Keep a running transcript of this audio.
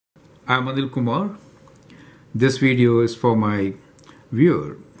I'm Anil Kumar. This video is for my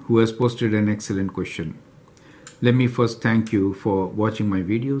viewer who has posted an excellent question. Let me first thank you for watching my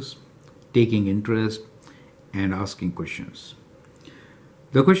videos, taking interest, and asking questions.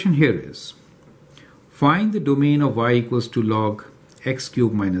 The question here is, find the domain of y equals to log x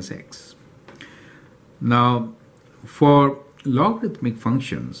cubed minus x. Now, for logarithmic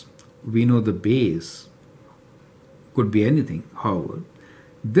functions, we know the base could be anything. However,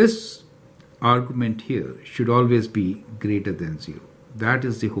 this argument here should always be greater than 0. That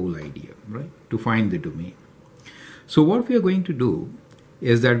is the whole idea, right? To find the domain. So what we are going to do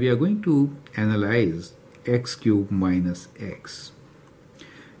is that we are going to analyze x cubed minus x.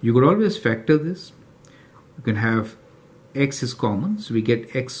 You could always factor this. You can have x is common, so we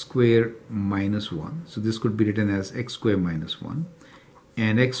get x squared minus 1. So this could be written as x squared minus 1.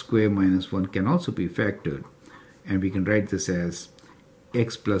 And x squared minus 1 can also be factored. And we can write this as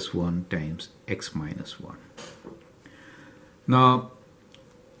x plus 1 times x minus 1. Now,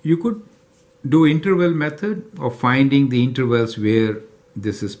 you could do interval method of finding the intervals where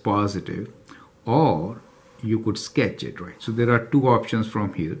this is positive, or you could sketch it, right? So there are two options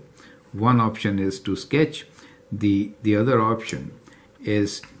from here. One option is to sketch. The other option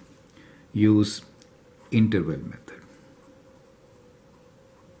is use interval method.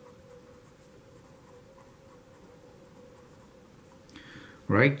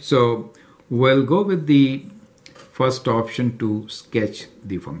 Right, so we'll go with the first option to sketch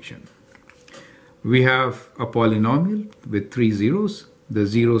the function. We have a polynomial with 3 zeros. The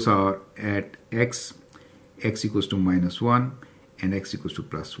zeros are at x equals to minus 1, and x equals to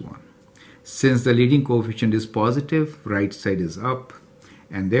plus 1. Since the leading coefficient is positive, right side is up,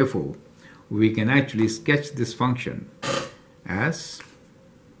 and therefore we can actually sketch this function as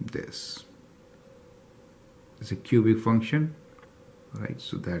this. It's a cubic function. Right,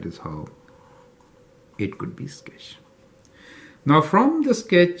 so that is how it could be sketched. Now from the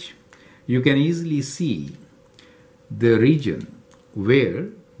sketch, you can easily see the region where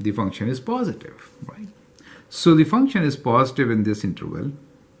the function is positive, right? So the function is positive in this interval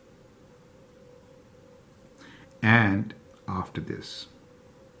and after this.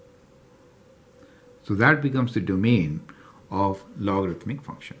 So that becomes the domain of logarithmic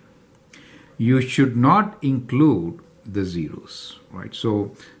function. You should not include the zeros, right?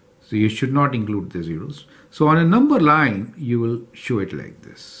 So you should not include the zeros. So on a number line, you will show it like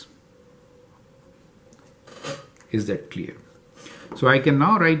this. Is that clear? So I can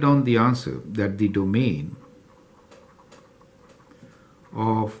now write down the answer that the domain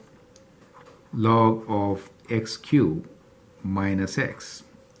of log of x cubed minus x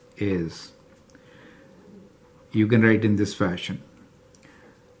is, you can write in this fashion,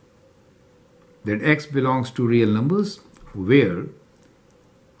 that x belongs to real numbers where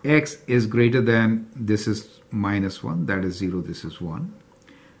x is greater than, this is minus 1, that is 0, this is 1,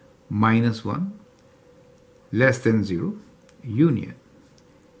 minus 1, less than 0, union,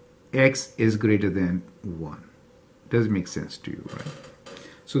 x is greater than 1. Does make sense to you, right?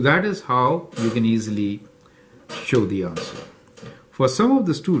 So that is how you can easily show the answer. For some of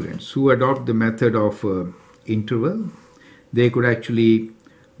the students who adopt the method of interval, they could actually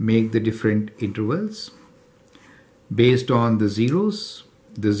make the different intervals based on the zeros.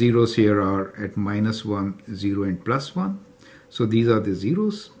 The zeros here are at minus 1, 0, and plus 1. So these are the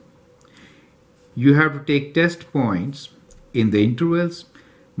zeros. You have to take test points in the intervals.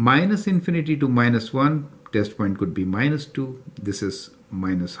 Minus infinity to minus 1, test point could be minus 2. This is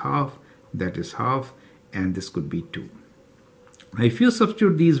minus half, that is half, and this could be 2. Now if you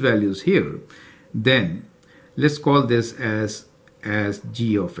substitute these values here, then let's call this as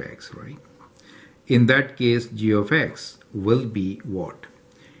g of x, right? In that case, g of x will be what?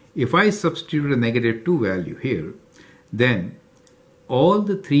 If I substitute a negative 2 value here, then all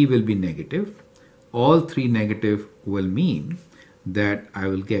the 3 will be negative. All 3 negative will mean that I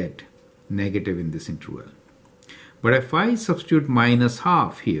will get negative in this interval. But if I substitute minus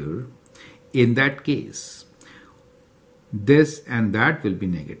half here, in that case, this and that will be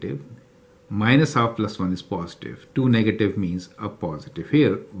negative. Minus half plus 1 is positive. 2 negative means a positive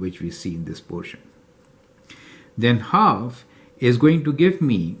here, which we see in this portion. Then half is going to give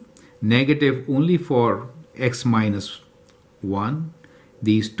me negative only for x minus 1.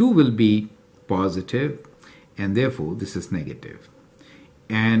 These 2 will be positive, and therefore this is negative.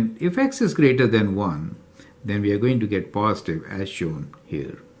 And if x is greater than 1, then we are going to get positive as shown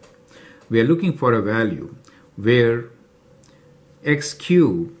here. We are looking for a value where x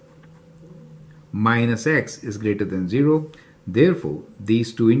cubed minus x is greater than 0. Therefore,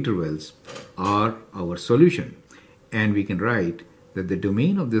 these two intervals are our solution. And we can write that the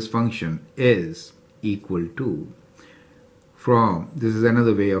domain of this function is equal to, from, this is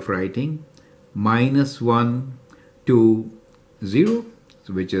another way of writing, -1 to 0,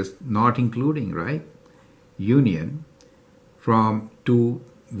 so which is not including, right, union from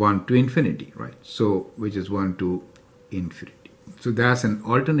 1 to infinity, right, so which is 1 to infinity. So that's an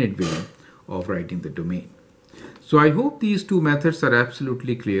alternate way of writing the domain. So I hope these two methods are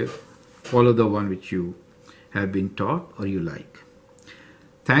absolutely clear. Follow the one which you have been taught or you like.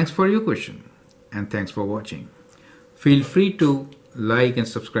 Thanks for your question and thanks for watching. Feel free to like and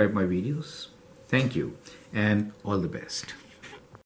subscribe my videos. Thank you and all the best.